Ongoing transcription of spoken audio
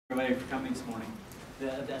Everybody for coming this morning.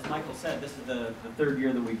 As Michael said, this is the third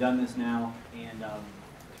year that we've done this now, and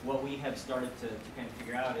what we have started to kind of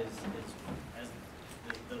figure out is as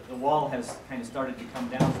the wall has kind of started to come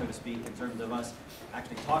down, so to speak, in terms of us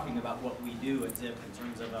actually talking about what we do at Zipp in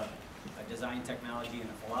terms of a design technology and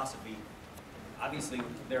a philosophy. Obviously,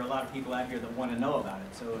 there are a lot of people out here that want to know about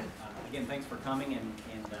it. So again, thanks for coming,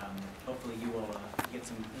 and hopefully you will get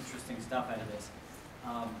some interesting stuff out of this.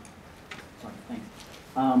 Sorry, thanks.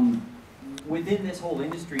 Within this whole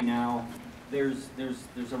industry now, there's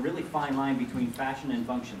a really fine line between fashion and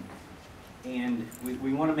function. And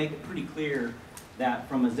we want to make it pretty clear that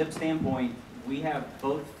from a Zipp standpoint, we have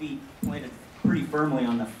both feet planted pretty firmly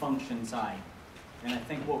on the function side. And I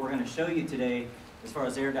think what we're going to show you today, as far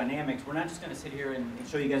as aerodynamics, we're not just going to sit here and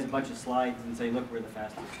show you guys a bunch of slides and say, look, we're the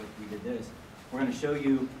fastest, look, we did this. We're going to show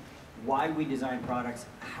you why we design products,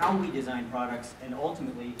 how we design products, and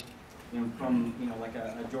ultimately, from like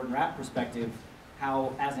a Jordan Rapp perspective,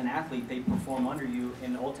 how as an athlete they perform under you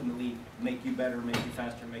and ultimately make you better, make you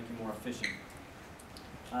faster, make you more efficient.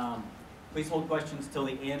 Please hold questions till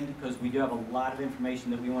the end because we do have a lot of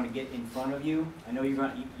information that we want to get in front of you. I know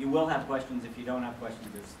you will have questions. If you don't have questions,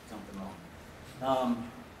 there's something wrong.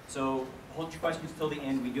 So hold your questions till the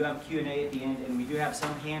end. We do have Q&A at the end, and we do have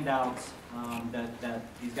some handouts that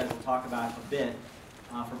these guys will talk about a bit.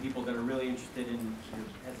 For people that are really interested in your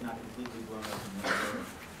heads not completely blown open.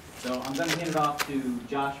 So I'm going to hand it off to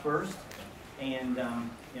Josh first. And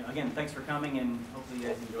again, thanks for coming, and hopefully you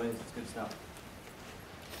guys enjoy this. It's good stuff.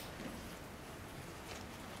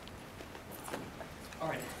 All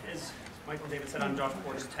right, as Michael David said, I'm Josh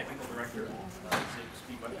Portis, Technical Director of Zipp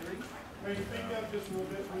Speedbike. May you speak up just a little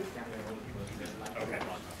bit, please? Okay.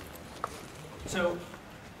 So,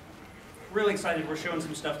 really excited. We're showing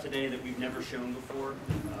some stuff today that we've never shown before.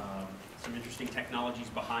 Some interesting technologies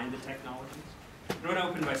behind the technologies. I want to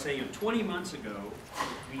open by saying, 20 months ago,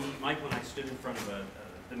 Michael and I stood in front of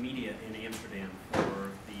the media in Amsterdam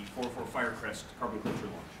for the 404 Firecrest carbon closure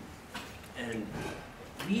launch, and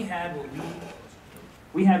we had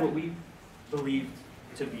what we believed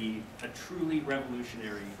to be a truly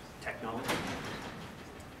revolutionary technology.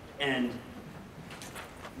 And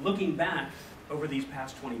looking back over these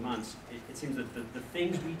past 20 months, it seems that the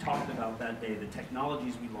things we talked about that day, the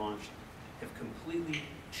technologies we launched, have completely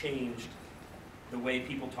changed the way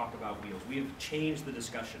people talk about wheels. We have changed the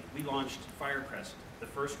discussion. We launched Firecrest, the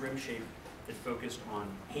first rim shape that focused on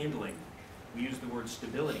handling. We used the word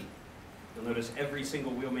stability. You'll notice every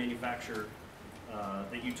single wheel manufacturer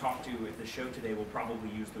that you talk to at the show today will probably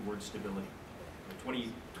use the word stability.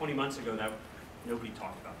 20 months ago, nobody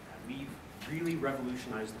talked about that. We've really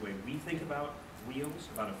revolutionized the way we think about wheels,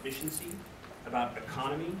 about efficiency, about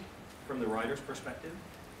economy from the rider's perspective,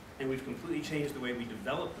 and we've completely changed the way we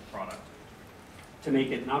develop the product to make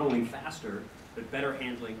it not only faster, but better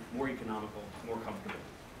handling, more economical, more comfortable.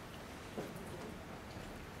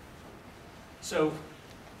 So,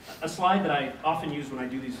 a slide that I often use when I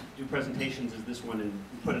do presentations is this one, and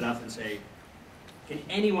put it up and say, can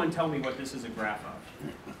anyone tell me what this is a graph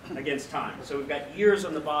of against time? So we've got years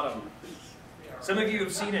on the bottom. Some of you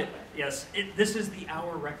have seen it. Yes, this is the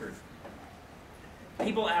hour record.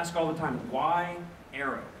 People ask all the time, why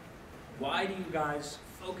Aero? Why do you guys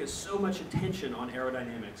focus so much attention on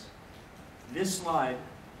aerodynamics? This slide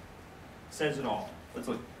says it all. Let's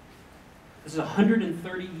look. This is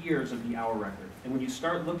 130 years of the hour record. And when you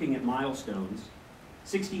start looking at milestones,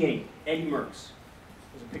 68, Eddie Merckx.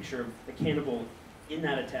 There's a picture of the cannibal in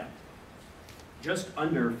that attempt. Just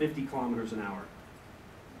under 50 kilometers an hour.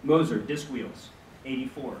 Moser, disc wheels,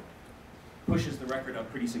 84. Pushes the record up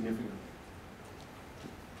pretty significantly.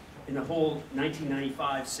 In the whole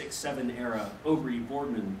 1995, 6, 7 era, Obrey,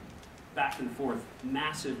 Boardman, back and forth,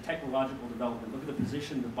 massive technological development. Look at the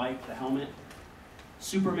position, the bike, the helmet.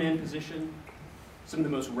 Superman position, some of the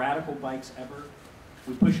most radical bikes ever.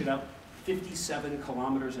 We push it up 57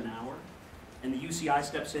 kilometers an hour, and the UCI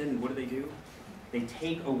steps in, and what do? They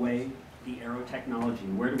take away the Aero technology.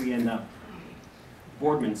 Where do we end up?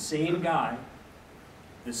 Boardman, same guy,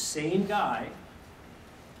 the same guy,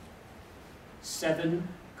 7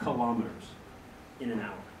 kilometers in an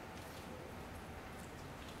hour.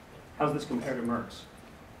 How's this compare to Merckx?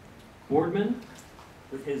 Boardman,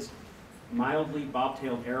 with his mildly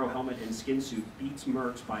bobtailed Aero helmet and skin suit, beats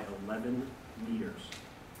Merckx by 11 meters.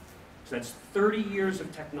 So that's 30 years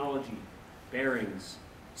of technology, bearings,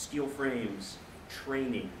 steel frames,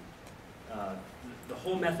 training, the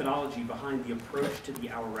whole methodology behind the approach to the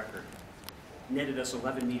hour record netted us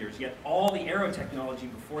 11 meters, yet all the Aero technology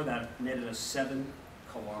before that netted us 7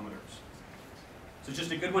 kilometers. So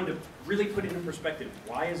just a good one to really put it in perspective.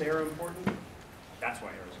 Why is Aero important? That's why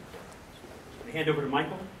Aero's important. I hand over to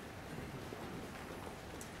Michael.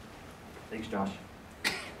 Thanks, Josh.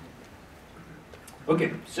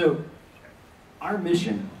 Okay, so our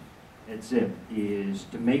mission at Zipp is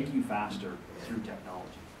to make you faster through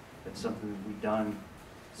technology. That's something that we've done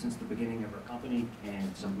since the beginning of our company, and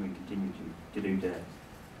it's something we continue to do today.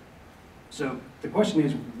 So the question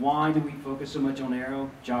is, why do we focus so much on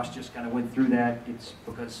Aero? Josh just kind of went through that. It's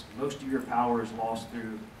because most of your power is lost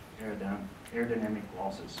through aerodynamic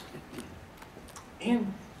losses.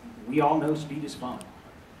 And we all know speed is fun.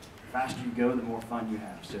 The faster you go, the more fun you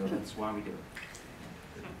have. So that's why we do it.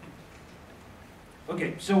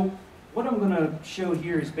 Okay, so what I'm going to show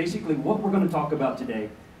here is basically what we're going to talk about today.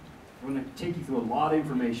 We're going to take you through a lot of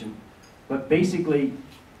information, but basically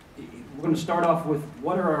we're going to start off with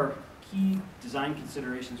what are our key design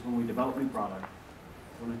considerations when we develop new product.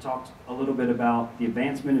 We're going to talk a little bit about the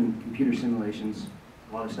advancement in computer simulations,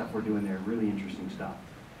 a lot of stuff we're doing there, really interesting stuff.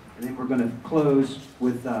 And then we're going to close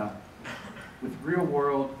with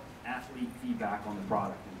real-world athlete feedback on the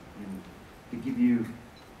product, and to give you,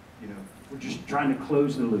 we're just trying to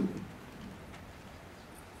close the loop.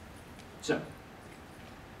 So,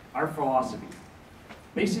 our philosophy.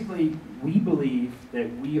 Basically, we believe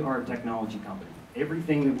that we are a technology company.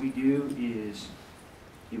 Everything that we do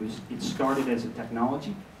it started as a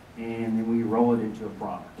technology, and then we roll it into a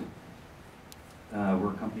product.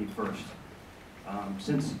 We're a company first.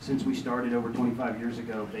 Since we started over 25 years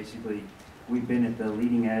ago, basically, we've been at the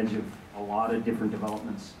leading edge of a lot of different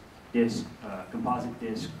developments. Composite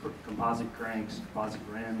disc, composite cranks, composite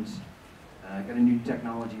rims. Got a new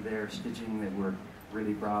technology there, stitching, that we're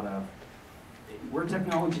really proud of. We're a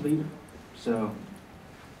technology leader. So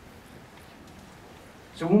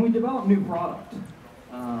when we develop new product,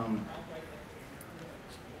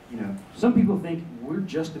 some people think we're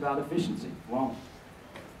just about efficiency. Well,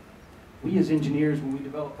 we as engineers, when we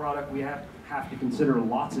develop product, we have to consider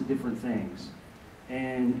lots of different things.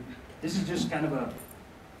 And this is just kind of a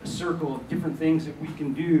circle of different things that we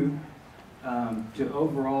can do to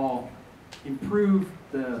overall improve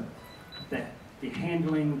the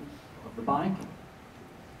handling of the bike,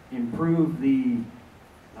 improve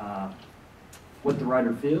what the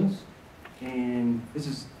rider feels, and this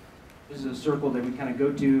is a circle that we kind of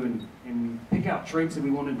go to and we pick out traits that we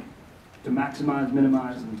wanted to maximize,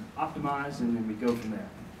 minimize, and optimize, and then we go from there.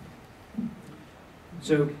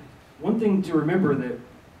 So one thing to remember, that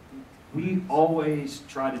we always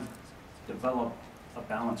try to develop a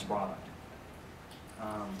balanced product.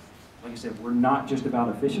 Like I said, we're not just about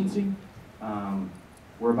efficiency.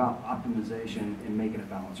 We're about optimization and making a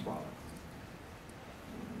balanced product.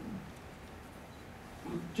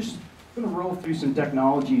 Just going to roll through some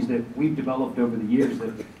technologies that we've developed over the years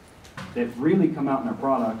that really come out in our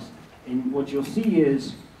products. And what you'll see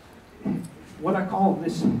is what I call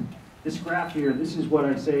this graph here. This is what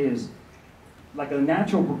I say is like a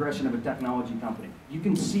natural progression of a technology company. You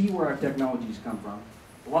can see where our technologies come from.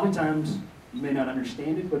 A lot of times you may not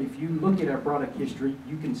understand it, but if you look at our product history,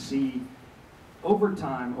 you can see over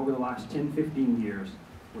time, over the last 10, 15 years,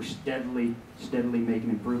 we're steadily making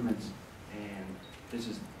improvements, and this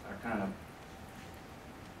is our kind of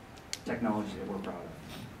technology that we're proud of.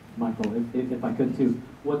 Michael, if I could too,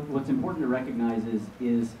 what's important to recognize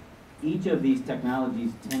is each of these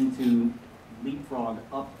technologies tend to leapfrog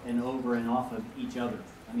up and over and off of each other.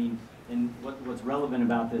 I mean, and what's relevant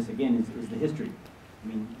about this, again, is the history. I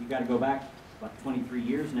mean, you've got to go back about 23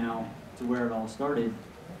 years now to where it all started,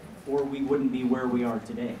 or we wouldn't be where we are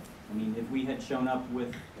today. I mean, if we had shown up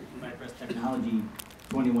with flat press technology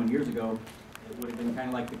 21 years ago, it would have been kind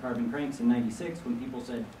of like the carbon cranks in '96 when people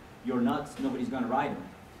said, "You're nuts, nobody's going to ride them."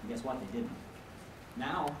 And guess what? They didn't.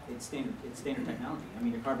 Now, it's standard technology. I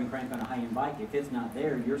mean, a carbon crank on a high-end bike, if it's not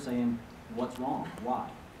there, you're saying, what's wrong? Why?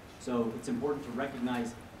 So it's important to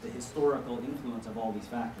recognize the historical influence of all these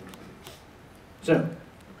factors. So,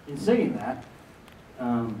 in saying that,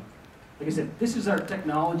 like I said, this is our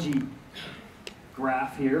technology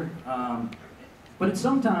graph here. But at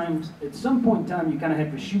some point in time, you kind of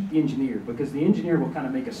have to shoot the engineer, because the engineer will kind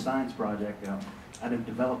of make a science project out of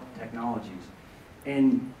developed technologies.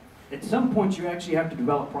 And at some point, you actually have to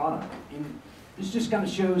develop product. And this just kind of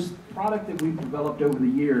shows product that we've developed over the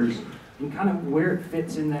years and kind of where it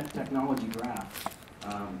fits in that technology graph.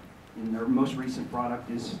 And our most recent product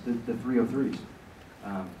is the 303s,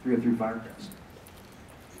 303 Firecrest.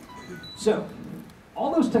 So,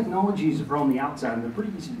 all those technologies are on the outside, and they're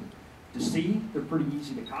pretty easy to see, they're pretty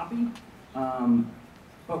easy to copy.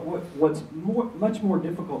 But what's much more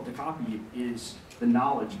difficult to copy is the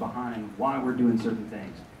knowledge behind why we're doing certain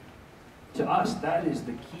things. To us, that is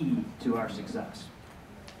the key to our success.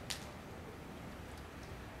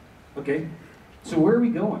 Okay, so where are we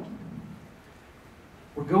going?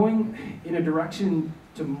 We're going in a direction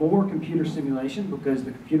to more computer simulation because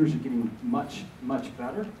the computers are getting much, much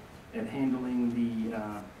better at handling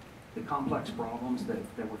the complex problems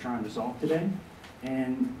that we're trying to solve today.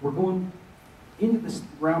 And we're going into this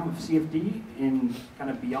realm of CFD and kind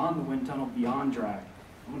of beyond the wind tunnel, beyond drag.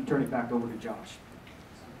 I'm going to turn it back over to Josh.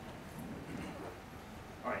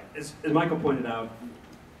 All right, as Michael pointed out,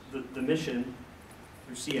 the mission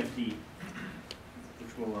through CFD,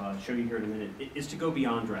 which we'll show you here in a minute, is to go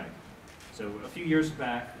beyond drag. So a few years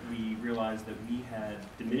back, we realized that we had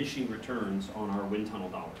diminishing returns on our wind tunnel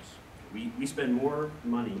dollars. We spend more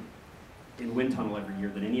money in wind tunnel every year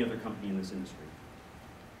than any other company in this industry.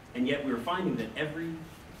 And yet we were finding that every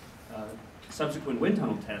subsequent wind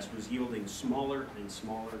tunnel test was yielding smaller and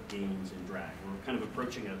smaller gains in drag. We were kind of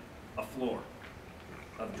approaching a floor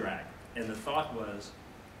of drag. And the thought was,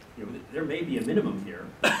 there may be a minimum here,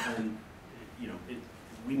 and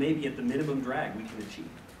we may be at the minimum drag we can achieve.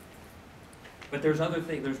 But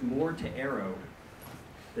there's more to Aero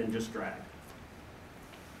than just drag.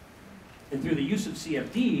 And through the use of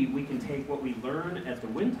CFD, we can take what we learn at the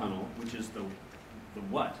wind tunnel, which is the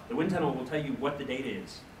what. The wind tunnel will tell you what the data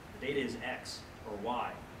is. The data is X, or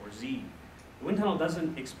Y, or Z. The wind tunnel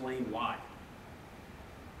doesn't explain why.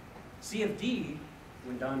 CFD,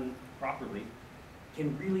 when done properly,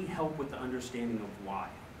 can really help with the understanding of why.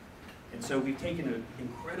 And so we've taken an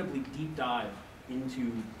incredibly deep dive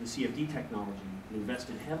into the CFD technology and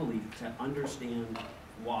invested heavily to understand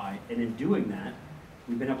why. And in doing that,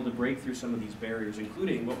 we've been able to break through some of these barriers,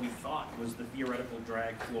 including what we thought was the theoretical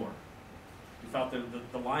drag floor. We thought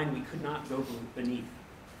the line we could not go beneath.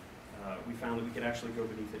 We found that we could actually go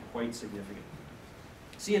beneath it quite significantly.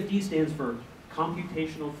 CFD stands for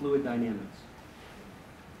Computational Fluid Dynamics.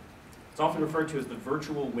 It's often referred to as the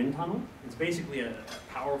virtual wind tunnel. It's basically a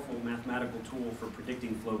powerful mathematical tool for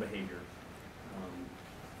predicting flow behavior.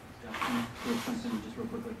 Just real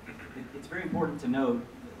quickly. It's very important to note,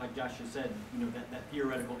 like Josh just said, that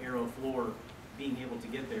theoretical Aero floor, being able to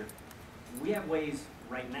get there. We have ways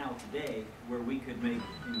right now today where we could make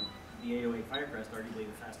the 808 Firecrest, arguably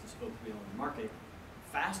the fastest spoke wheel in the market,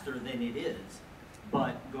 faster than it is.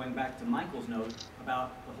 But going back to Michael's note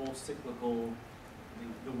about the whole cyclical,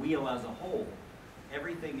 the wheel as a whole,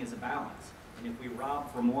 everything is a balance. And if we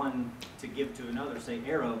rob from one to give to another, say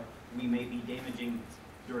Aero, we may be damaging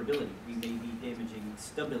durability, we may be damaging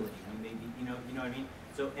stability, we may be, you know what I mean?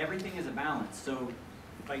 So everything is a balance. So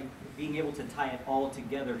by being able to tie it all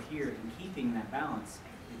together here and keeping that balance,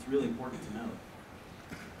 it's really important to know.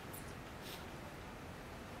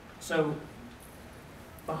 So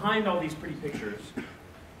behind all these pretty pictures,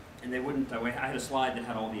 and they wouldn't, I had a slide that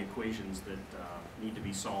had all the equations that need to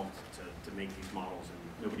be solved to make these models,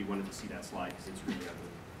 and nobody wanted to see that slide because it's really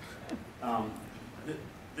ugly.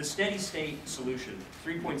 The steady state solution,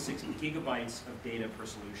 3.6 gigabytes of data per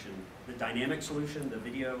solution. The dynamic solution, the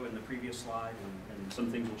video in the previous slide, and some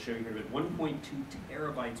things we'll show you here, but 1.2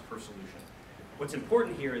 terabytes per solution. What's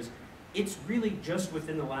important here is it's really just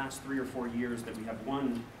within the last 3 or 4 years that we have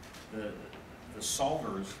won the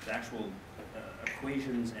solvers, the actual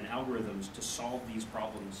equations and algorithms to solve these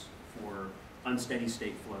problems for unsteady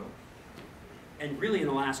state flow. And really in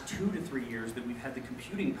the last 2 to 3 years that we've had the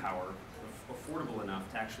computing power affordable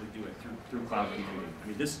enough to actually do it through cloud computing. I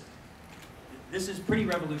mean, this is pretty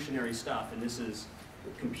revolutionary stuff, and this is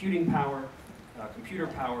computing power, computer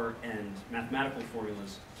power, and mathematical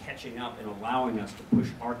formulas catching up and allowing us to push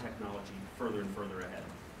our technology further and further ahead.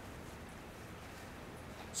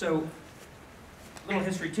 So, a little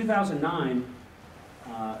history. 2009,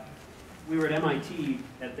 we were at MIT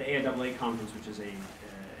at the AIAA conference, which is a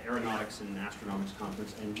aeronautics and astronomics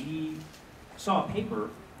conference, and we saw a paper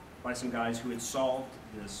by some guys who had solved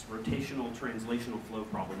this rotational translational flow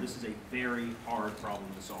problem. This is a very hard problem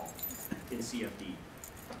to solve in CFD.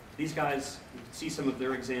 These guys, you can see some of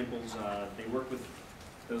their examples. They work with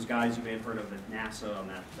those guys you may have heard of at NASA on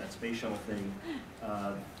that space shuttle thing.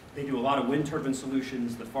 They do a lot of wind turbine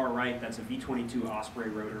solutions. The far right, that's a V-22 Osprey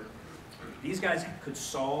rotor. These guys could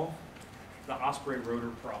solve the Osprey rotor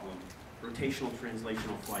problem, rotational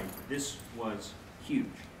translational flight. This was huge.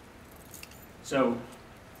 So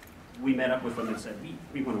we met up with them and said,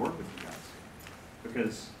 we want to work with you guys.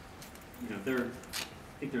 Because,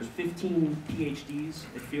 I think there's 15 PhDs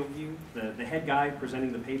at Fieldview. The head guy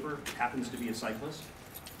presenting the paper happens to be a cyclist.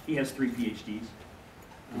 He has 3 PhDs. He's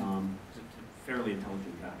a fairly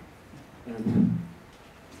intelligent guy.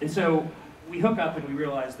 And so we hook up and we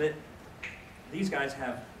realize that these guys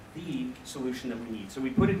have the solution that we need. So we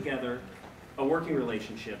put together a working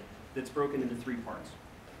relationship that's broken into 3 parts.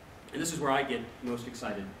 And this is where I get most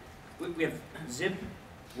excited. We have Zipp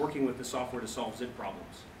working with the software to solve Zipp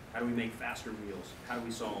problems. How do we make faster wheels? How do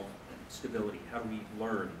we solve stability? How do we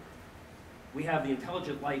learn? We have the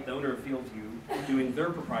Intelligent Light, the owner of FieldView, doing their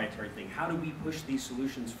proprietary thing. How do we push these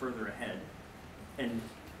solutions further ahead? And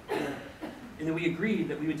then we agreed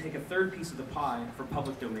that we would take a third piece of the pie for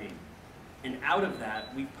public domain. And out of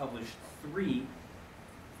that, we've published 3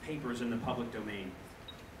 papers in the public domain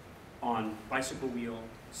on bicycle wheel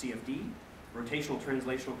CFD, rotational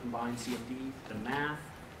translational combined CFD, the math,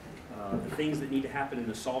 the things that need to happen in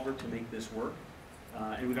the solver to make this work.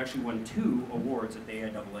 And we've actually won 2 awards at the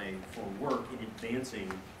AIAA for work in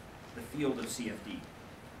advancing the field of CFD.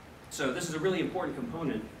 So this is a really important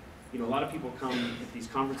component. You know, a lot of people come at these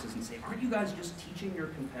conferences and say, aren't you guys just teaching your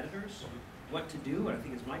competitors what to do? And I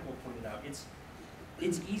think as Michael pointed out,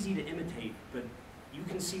 it's easy to imitate, but you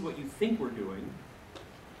can see what you think we're doing,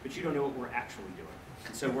 but you don't know what we're actually doing.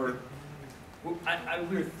 And so we're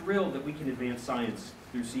thrilled that we can advance science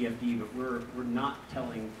through CFD, but we're not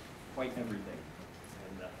telling quite everything.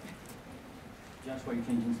 And, Josh, while you're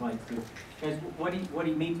changing slides too. Guys, what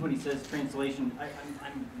he means when he says translation,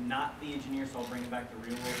 I'm not the engineer, so I'll bring it back to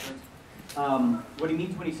real world terms. What he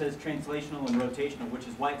means when he says translational and rotational, which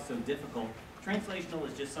is why it's so difficult. Translational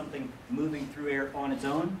is just something moving through air on its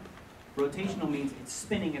own. Rotational means it's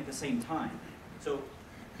spinning at the same time. So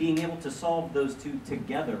being able to solve those 2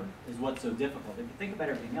 together is what's so difficult. If you think about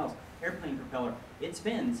everything else, airplane propeller, it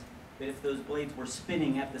spins, but if those blades were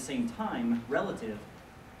spinning at the same time, relative,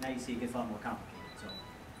 now you see it gets a lot more complicated. So,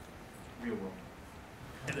 real world.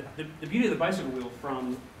 and the beauty of the bicycle wheel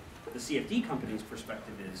from the CFD company's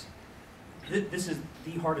perspective is this is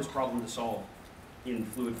the hardest problem to solve in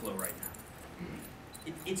fluid flow right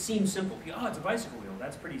now. It seems simple. Oh, it's a bicycle wheel.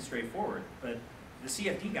 That's pretty straightforward. But the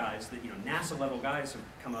CFD guys, the NASA level guys, have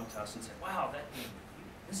come up to us and said, "Wow,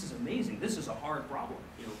 this is amazing. This is a hard problem.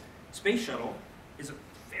 Space shuttle is a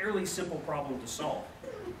fairly simple problem to solve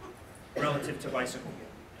relative to bicycle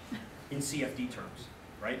wheel in CFD terms,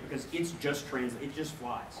 right? Because it just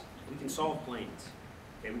flies. We can solve planes.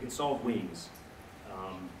 Okay, we can solve wings.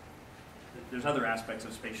 There's other aspects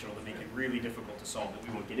of space shuttle that make it really difficult to solve that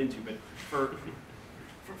we won't get into. But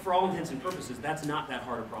for all intents and purposes, that's not that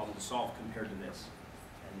hard a problem to solve compared to this.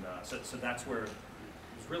 And so that's where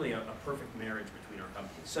it's really a perfect marriage between our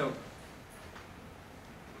companies. So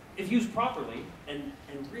if used properly and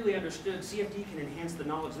really understood, CFD can enhance the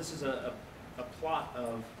knowledge. This is a plot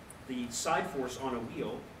of the side force on a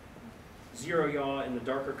wheel, 0 yaw in the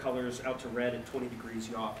darker colors out to red at 20 degrees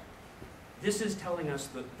yaw. This is telling us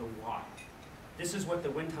the why. This is what the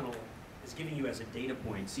wind tunnel is giving you as a data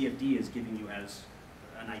point. CFD is giving you as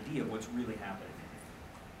an idea of what's really happening.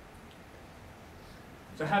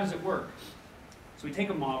 So how does it work? So we take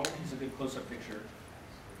a model. Here's a good close-up picture.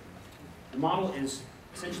 The model is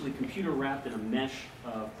essentially computer wrapped in a mesh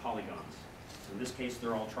of polygons. So in this case,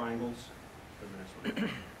 they're all triangles. Go to the next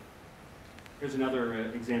one. Here's another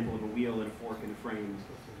example of a wheel and a fork and a frame.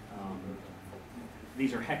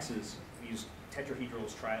 These are hexes. We use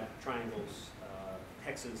tetrahedrals, triangles,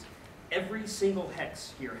 hexes. Every single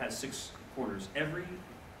hex here has 6 corners. Every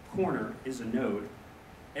corner is a node.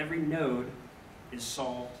 Every node is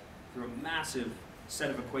solved through a massive set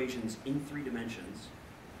of equations in 3 dimensions,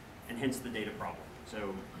 and hence the data problem.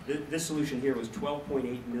 So this solution here was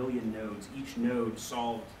 12.8 million nodes. Each node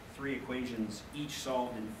solved 3 equations, each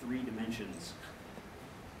solved in 3 dimensions.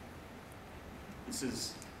 This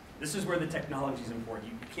is where the technology is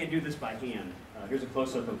important. You can't do this by hand. Here's a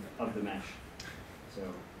close-up of the mesh. So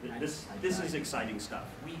this is exciting stuff.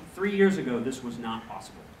 3 years ago, this was not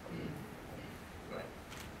possible. Go ahead.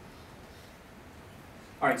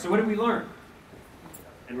 All right, so what did we learn?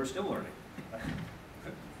 And we're still learning.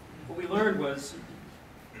 What we learned was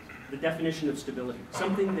the definition of stability,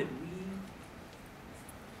 something that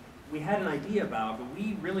we had an idea about, but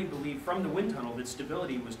we really believed from the wind tunnel that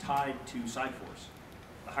stability was tied to side force.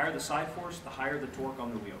 The higher the side force, the higher the torque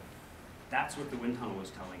on the wheel. That's what the wind tunnel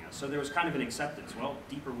was telling us. So there was kind of an acceptance. Well,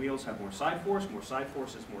 deeper wheels have more side force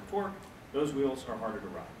is more torque. Those wheels are harder to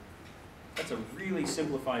ride. That's a really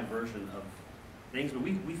simplified version of things, but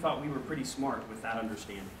we thought we were pretty smart with that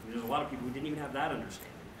understanding. There's a lot of people who didn't even have that understanding.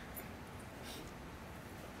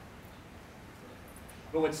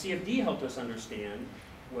 But what CFD helped us understand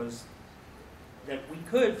was that we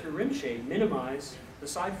could, through rim shape, minimize the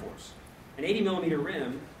side force. An 80 millimeter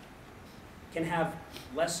rim can have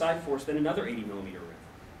less side force than another 80 millimeter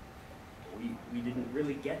rim. We didn't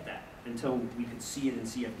really get that until we could see it in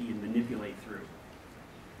CFD and manipulate through.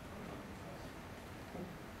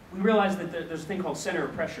 We realized that there's a thing called center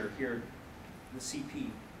of pressure here, the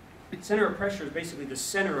CP. center of pressure is basically the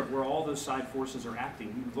center of where all those side forces are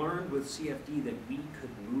acting. We learned with CFD that we could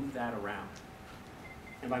move that around.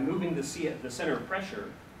 And by moving the center of pressure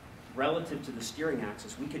relative to the steering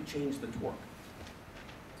axis, we could change the torque.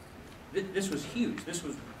 This was huge. This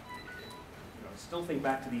was, still think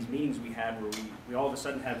back to these meetings we had where we all of a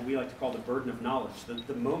sudden had what we like to call the burden of knowledge.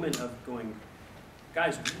 The moment of going,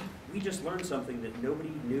 guys, we just learned something that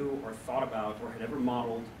nobody knew or thought about or had ever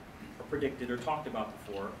modeled or predicted or talked about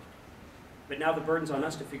before. But now the burden's on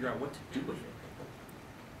us to figure out what to do with it.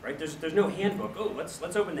 Right? There's no handbook. Oh, let's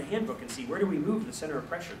open the handbook and see where do we move the center of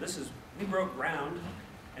pressure. We broke ground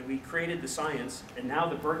and we created the science, and now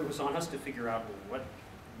the burden was on us to figure out, well,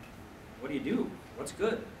 what do you do? What's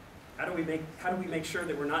good? How do we make sure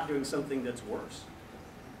that we're not doing something that's worse?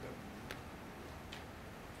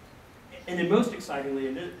 And then most excitingly,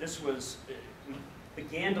 and we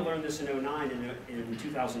began to learn this in 2009, and in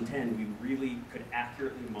 2010, we really could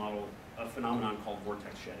accurately model a phenomenon called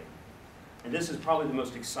vortex shedding. And this is probably the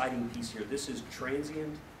most exciting piece here. This is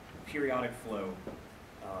transient periodic flow.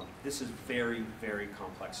 This is very, very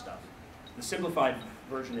complex stuff. The simplified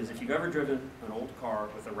version is if you've ever driven an old car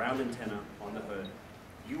with a round antenna on the hood,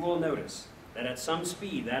 you will notice that at some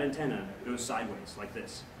speed, that antenna goes sideways, like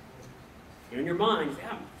this. In your mind,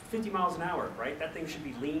 yeah, 50 miles an hour, right? That thing should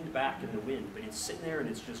be leaned back in the wind, but it's sitting there and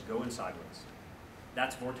it's just going sideways.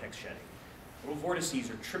 That's vortex shedding. Little vortices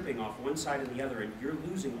are tripping off one side and the other, and you're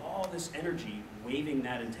losing all this energy waving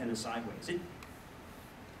that antenna sideways.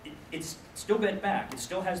 It's still bent back. It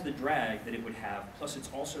still has the drag that it would have, plus it's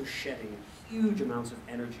also shedding huge amounts of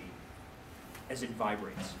energy as it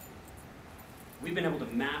vibrates. We've been able to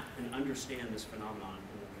map and understand this phenomenon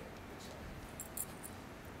in the way.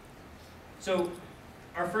 So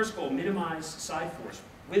our first goal, minimize side force.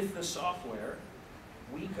 With the software,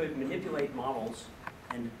 we could manipulate models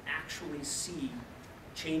and actually see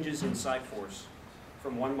changes in side force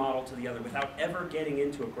from one model to the other without ever getting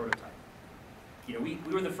into a prototype. We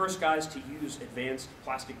were the first guys to use advanced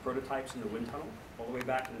plastic prototypes in the wind tunnel all the way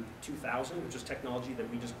back in 2000, which is technology that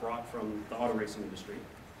we just brought from the auto racing industry.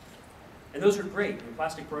 And those are great. The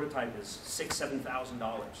plastic prototype is $6,000, $7,000,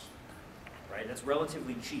 right? That's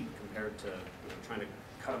relatively cheap compared to trying to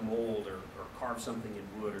cut a mold or carve something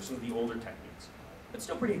in wood or some of the older techniques. But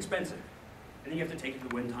still pretty expensive. And then you have to take it to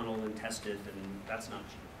the wind tunnel and test it, and that's not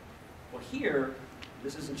cheap. Well, here,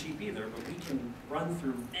 this isn't cheap either, but we can run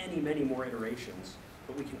through many, many more iterations,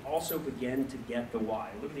 but we can also begin to get the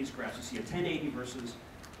why. Look at these graphs. You see a 1080 versus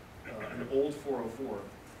an old 404.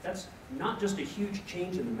 That's not just a huge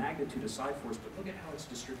change in the magnitude of side force, but look at how it's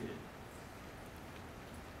distributed.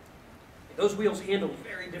 Those wheels handle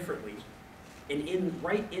very differently, and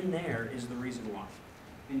right in there is the reason why.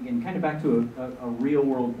 And again, kind of back to a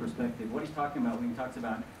real-world perspective, what he's talking about when he talks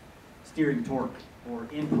about steering torque or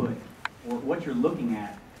input or what you're looking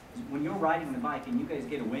at is when you're riding the bike and you guys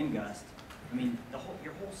get a wind gust, I mean,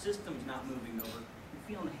 your whole system's not moving over.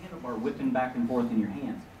 You're feeling the handlebar whipping back and forth in your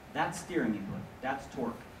hands. That's steering input. That's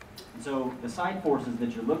torque. And so the side forces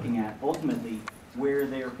that you're looking at, ultimately, where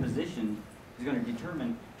they're positioned is going to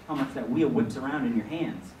determine how much that wheel whips around in your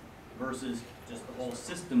hands versus just the whole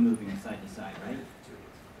system moving side to side, right?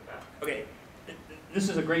 Okay, this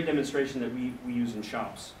is a great demonstration that we use in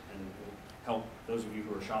shops and will help those of you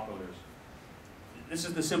who are shop owners. This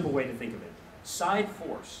is the simple way to think of it. Side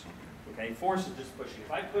force, okay, force is just pushing.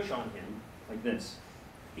 If I push on him like this,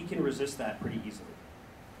 he can resist that pretty easily,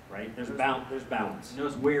 right? There's balance.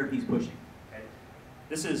 Notice where he's pushing. Okay?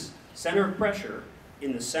 This is center of pressure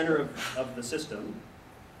in the center of the system,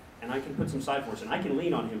 and I can put some side force, and I can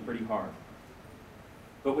lean on him pretty hard.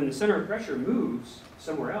 But when the center of pressure moves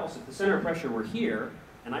somewhere else, if the center of pressure were here,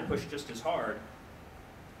 and I push just as hard,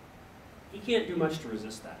 he can't do much to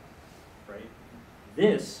resist that, right?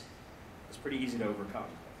 This is pretty easy to overcome.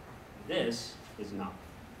 This is not.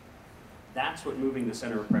 That's what moving the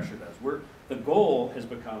center of pressure does. The goal has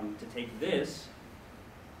become to take this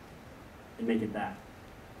and make it that.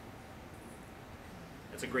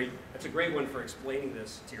 That's a great one for explaining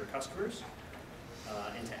this to your customers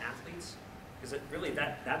and to athletes. Because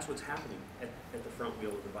that's what's happening at the front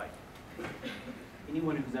wheel of the bike.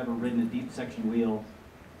 Anyone who's ever ridden a deep section wheel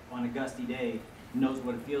on a gusty day knows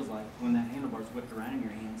what it feels like when that handlebar's whipped around in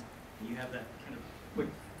your hands and you have that kind of quick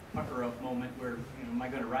pucker up moment where, am I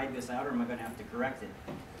going to ride this out or am I going to have to correct it?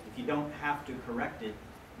 If you don't have to correct it,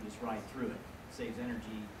 you just ride through it. It saves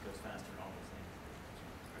energy, goes faster, and all those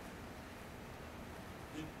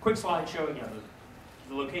things. Quick slide showing you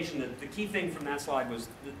the location. The key thing from that slide was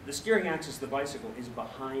the steering axis of the bicycle is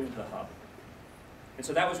behind the hub. And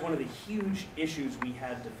so that was one of the huge issues we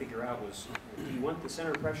had to figure out was, do you want the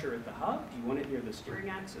center of pressure at the hub? Do you want it near the steering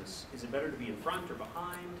axis? Is it better to be in front or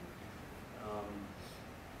behind?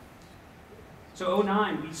 So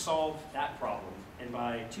 2009, we solved that problem. And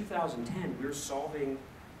by 2010, we were solving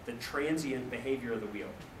the transient behavior of the wheel.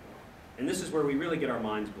 And this is where we really get our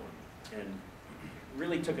minds blown and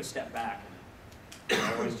really took a step back.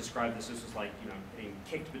 I always describe this as like, being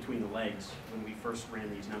kicked between the legs when we first ran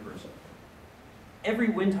these numbers. Every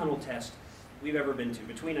wind tunnel test we've ever been to,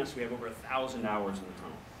 between us, we have over 1,000 hours in the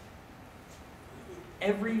tunnel.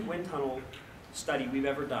 Every wind tunnel study we've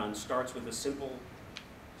ever done starts with a simple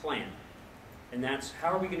plan. And that's,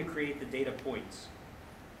 how are we going to create the data points?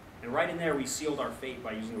 And right in there, we sealed our fate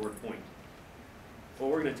by using the word point. Well,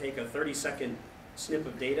 we're going to take a 30-second snip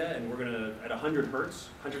of data, and we're going to, at 100 hertz,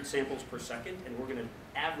 100 samples per second, and we're going to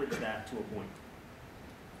average that to a point.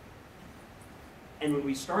 And when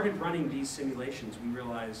we started running these simulations, we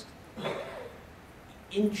realized,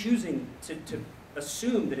 in choosing to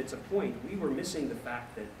assume that it's a point, we were missing the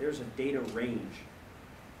fact that there's a data range.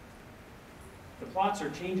 The plots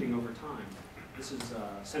are changing over time. This is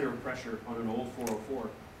center of pressure on an old 404.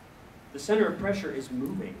 The center of pressure is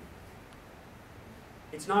moving.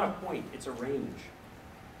 It's not a point, it's a range.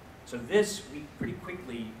 So this, we pretty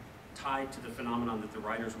quickly tied to the phenomenon that the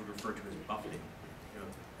writers would refer to as buffeting.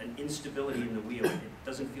 An instability in the wheel. It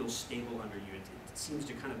doesn't feel stable under you. It seems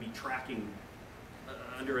to kind of be tracking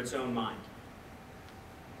under its own mind.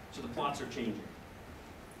 So the plots are changing.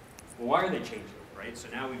 Well, why are they changing, right? So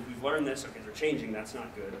now we've learned this. Okay, they're changing. That's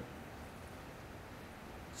not good.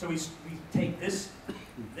 So we take this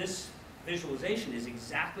visualization is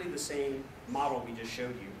exactly the same model we just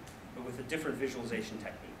showed you, but with a different visualization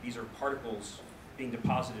technique. These are particles being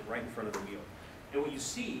deposited right in front of the wheel. And what you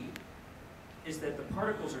see is that the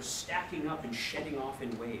particles are stacking up and shedding off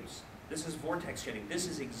in waves. This is vortex shedding. This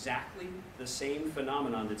is exactly the same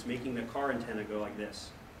phenomenon that's making the car antenna go like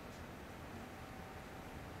this.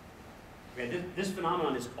 Okay, this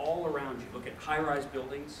phenomenon is all around you. Look at high-rise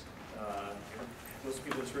buildings. Most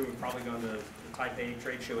people in this room have probably gone to the Taipei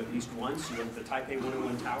trade show at least once. You went to the Taipei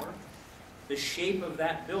 101 Tower. The shape of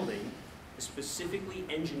that building is specifically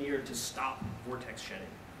engineered to stop vortex shedding.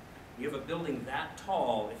 You have a building that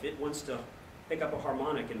tall, if it wants to pick up a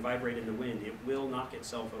harmonic and vibrate in the wind, it will knock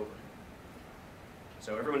itself over.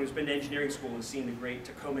 So everyone who's been to engineering school has seen the great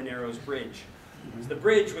Tacoma Narrows Bridge. It's the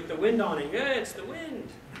bridge with the wind on it. Yeah, it's the wind.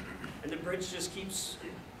 And the bridge just keeps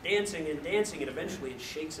dancing and dancing, and eventually it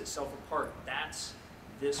shakes itself apart. That's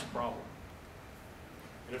this problem.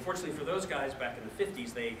 And unfortunately for those guys back in the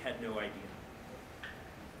 50s, they had no idea.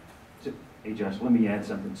 So, hey Josh, let me add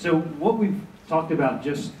something. So what we've talked about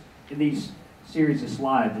just in these series of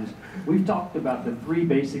slides is we've talked about the three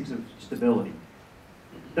basics of stability.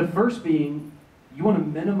 The first being, you want to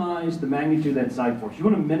minimize the magnitude of that side force. You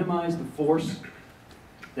want to minimize the force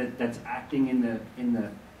that's acting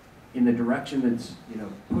in the direction that's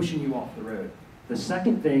pushing you off the road. The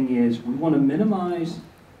second thing is we want to minimize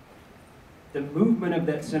the movement of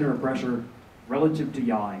that center of pressure relative to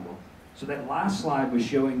yaw angle. So that last slide was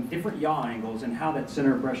showing different yaw angles and how that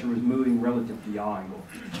center of pressure was moving relative to yaw angle.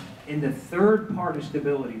 And the third part of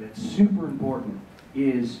stability that's super important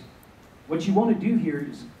is what you want to do here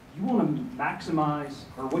is you want to maximize,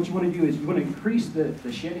 or what you want to do is you want to increase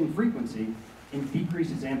the shedding frequency and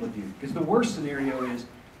decrease its amplitude. Because the worst scenario is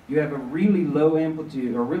you have a really low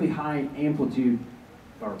amplitude or really high amplitude,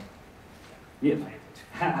 or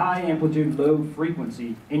high amplitude, low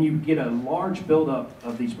frequency, and you get a large buildup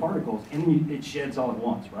of these particles, and then it sheds all at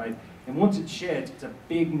once, right? And once it sheds, it's a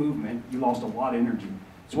big movement. You lost a lot of energy.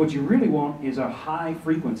 So what you really want is a high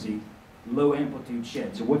frequency, low amplitude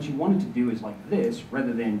shed. So what you want it to do is like this,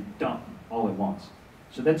 rather than dump all at once.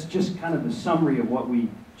 So that's just kind of the summary of what we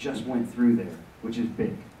just went through there, which is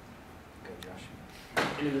big. Okay, Josh.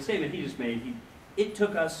 And in the statement he just made, it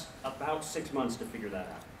took us about 6 months to figure that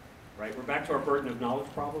out, right? We're back to our burden of knowledge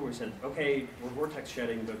problem. We said, okay, we're vortex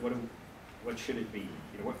shedding, but what should it be?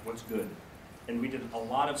 What's good? And we did a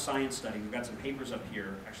lot of science study. We've got some papers up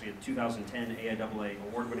here, actually a 2010 AIAA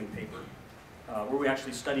award-winning paper, where we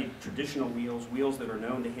actually studied traditional wheels that are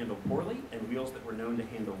known to handle poorly, and wheels that were known to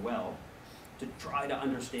handle well, to try to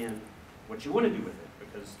understand what you want to do with it,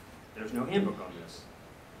 because there's no handbook on this.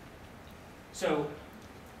 So,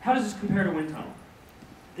 how does this compare to wind tunnel?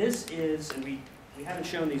 This is, and we haven't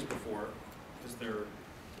shown these before, because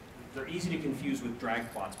they're easy to confuse with drag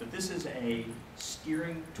plots, but this is a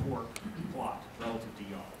steering torque plot relative to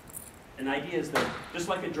yaw. And the idea is that, just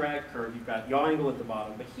like a drag curve, you've got yaw angle at the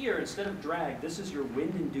bottom, but here, instead of drag, this is your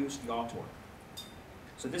wind-induced yaw torque.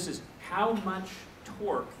 So this is how much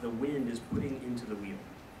torque the wind is putting into the wheel.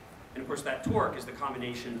 And of course that torque is the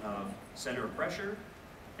combination of center of pressure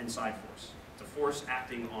and side force. It's a force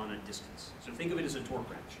acting on a distance. So think of it as a torque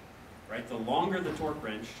wrench, right? The longer the torque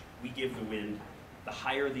wrench we give the wind, the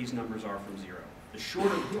higher these numbers are from zero. The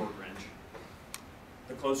shorter the torque wrench,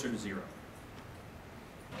 the closer to zero.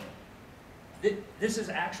 This is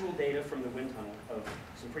actual data from the wind tunnel of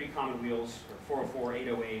some pretty common wheels, or 404,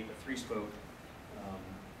 808, a 3-spoke.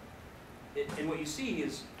 And what you see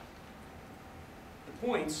is the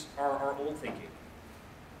points are our old thinking.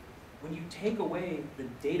 When you take away the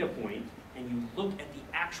data point and you look at the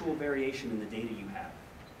actual variation in the data you have,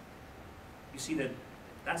 you see that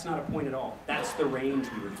that's not a point at all. That's the range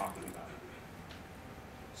we were talking about.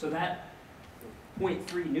 So that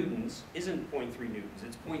 0.3 newtons isn't 0.3 newtons.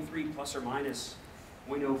 It's 0.3 plus or minus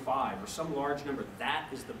 0.05 or some large number. That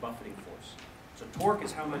is the buffeting force. So torque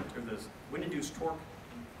is how much, or the wind-induced torque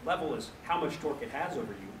level is how much torque it has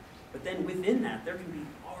over you. But then within that, there can be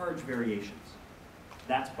large variations.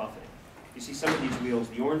 That's buffeting. You see some of these wheels,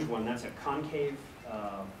 the orange one, that's a concave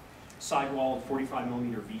sidewall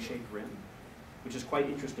 45mm V-shaped rim, which is quite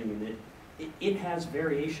interesting in that it has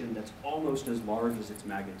variation that's almost as large as its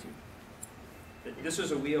magnitude. This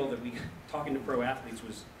was a wheel that we, talking to pro athletes,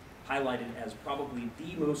 was highlighted as probably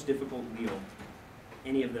the most difficult wheel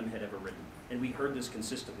any of them had ever ridden. And we heard this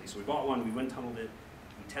consistently. So we bought one, we wind tunneled it,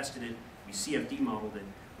 we tested it, we CFD modeled it,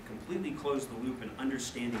 we completely closed the loop in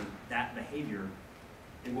understanding that behavior.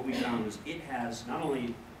 And what we found was it has not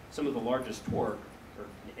only some of the largest torque, or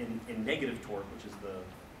in negative torque, which is the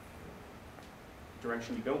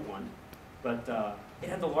direction you don't want, but it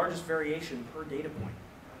had the largest variation per data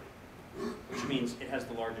point, which means it has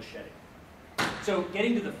the largest shedding. So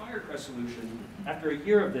getting to the Firecrest solution, after a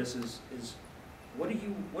year of this, is what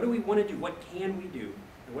do we want to do? What can we do?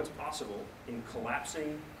 And what's possible in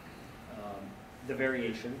collapsing the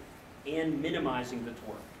variation and minimizing the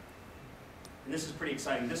torque? And this is pretty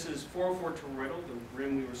exciting. This is 404 toroidal, the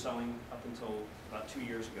rim we were selling up until about 2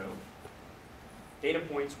 years ago. Data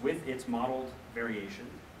points with its modeled variation.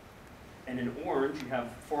 And in orange, you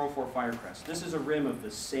have 404 Firecrest. This is a rim of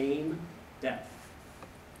the same depth.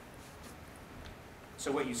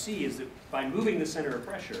 So what you see is that by moving the center of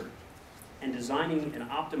pressure and designing and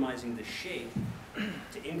optimizing the shape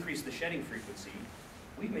to increase the shedding frequency,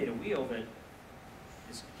 we've made a wheel that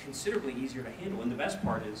is considerably easier to handle. And the best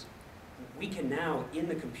part is we can now, in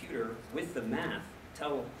the computer, with the math,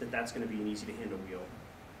 tell that that's going to be an easy-to-handle wheel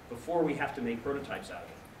before we have to make prototypes out of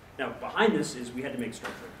it. Now, behind this is we had to make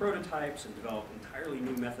structural prototypes and develop entirely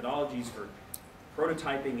new methodologies for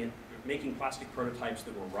prototyping and making plastic prototypes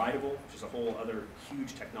that were rideable, which is a whole other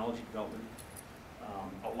huge technology development.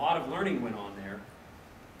 A lot of learning went on there.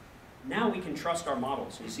 Now we can trust our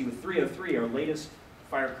models. You see with 303, our latest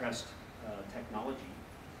Firecrest technology,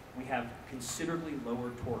 we have considerably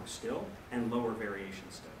lower torque still and lower variation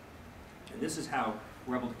still. And this is how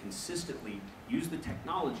we're able to consistently use the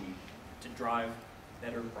technology to drive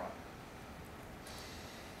better product.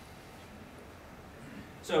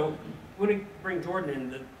 So I'm going to bring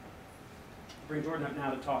Jordan up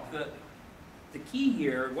now to talk. The key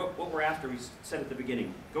here, what we're after, we said at the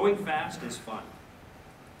beginning, going fast is fun.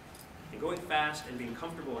 And going fast and being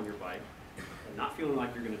comfortable on your bike and not feeling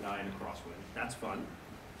like you're going to die in a crosswind, that's fun.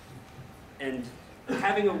 And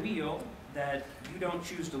having a wheel that you don't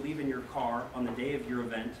choose to leave in your car on the day of your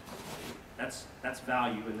event, that's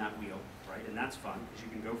value in that wheel, right? And that's fun, because you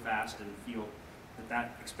can go fast and feel that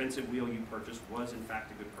that expensive wheel you purchased was in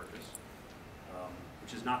fact a good purchase,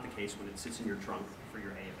 which is not the case when it sits in your trunk for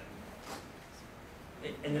your A event.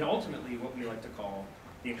 And then ultimately what we like to call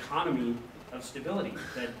the economy of stability,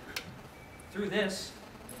 that through this,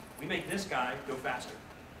 we make this guy go faster.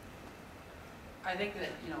 I think that,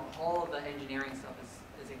 all of the engineering stuff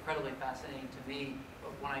is incredibly fascinating to me.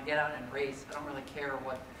 But when I get out and race, I don't really care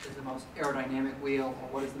what is the most aerodynamic wheel, or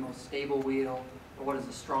what is the most stable wheel, or what is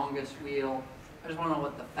the strongest wheel. I just want to know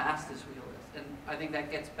what the fastest wheel is. And I think that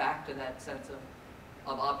gets back to that sense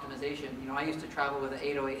of optimization. I used to travel with an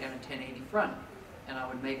 808 and a 1080 front, and I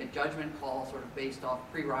would make a judgment call sort of based off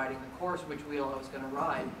pre-riding the course, which wheel I was going to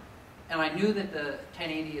ride. And I knew that the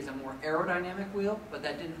 1080 is a more aerodynamic wheel, but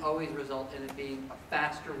that didn't always result in it being a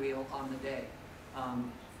faster wheel on the day.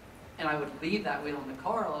 And I would leave that wheel in the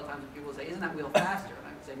car a lot of times, and people would say, isn't that wheel faster? And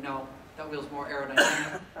I would say, no, that wheel's more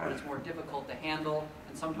aerodynamic, but it's more difficult to handle.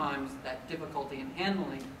 And sometimes that difficulty in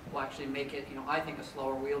handling will actually make it, I think, a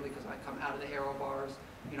slower wheel, because I come out of the aero bars,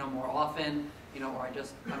 more often, or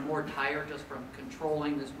I'm more tired just from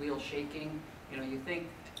controlling this wheel shaking. You think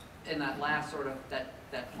in that last sort of,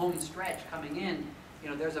 that home stretch coming in,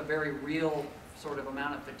 there's a very real sort of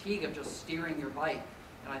amount of fatigue of just steering your bike.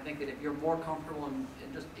 And I think that if you're more comfortable and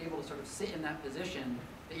just able to sort of sit in that position,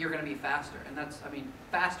 that you're going to be faster. And that's, I mean,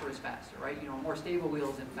 faster is faster, right? You know, a more stable wheel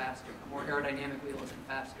isn't faster. A more aerodynamic wheel isn't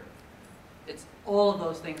faster. It's all of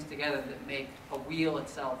those things together that make a wheel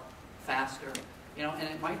itself faster. You know, and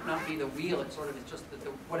it might not be the wheel, it's sort of, it's just that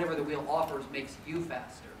whatever the wheel offers makes you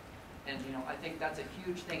faster. And, you know, I think that's a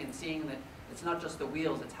huge thing in seeing that it's not just the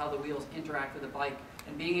wheels, it's how the wheels interact with the bike,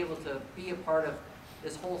 and being able to be a part of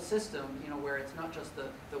this whole system, you know, where it's not just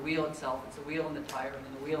the wheel itself, it's the wheel and the tire, and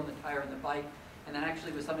then the wheel and the tire and the bike. And then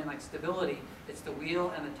actually with something like stability, it's the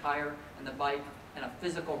wheel and the tire and the bike and a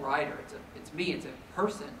physical rider. It's me, it's a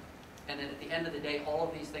person. And then at the end of the day, all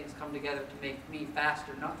of these things come together to make me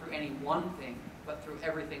faster, not through any one thing, but through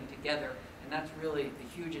everything together. And that's really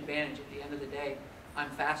the huge advantage. At the end of the day, I'm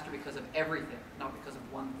faster because of everything, not because of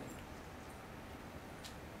one thing.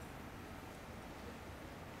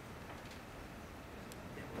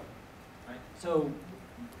 Right. So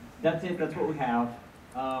that's it. That's what we have.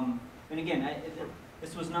 And again,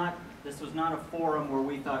 this was not a forum where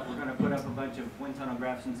we thought we're going to put up a bunch of wind tunnel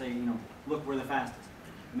graphs and say, you know, look, we're the fastest.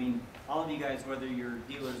 I mean, all of you guys, whether you're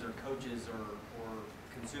dealers or coaches or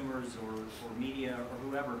consumers or media or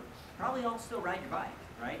whoever, probably all still ride your bike,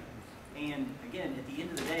 right? And again, at the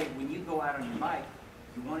end of the day, when you go out on your bike,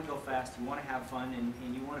 you want to go fast, you want to have fun,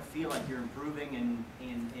 and you want to feel like you're improving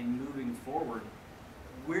and moving forward.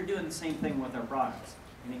 We're doing the same thing with our products.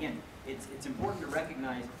 And again, it's important to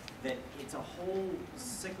recognize that it's a whole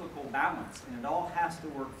cyclical balance, and it all has to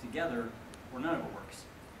work together or none of it works.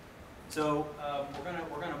 So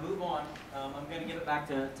we're gonna move on. I'm gonna give it back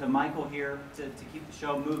to Michael here to keep the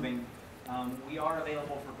show moving. We are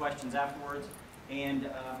available for questions afterwards. And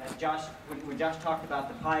as Josh, when Josh talked about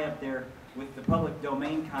the pie up there with the public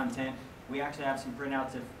domain content, we actually have some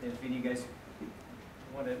printouts if any of you guys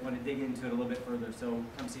want to dig into it a little bit further. So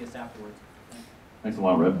come see us afterwards. Thanks a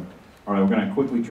lot, Red. All right, we're going to quickly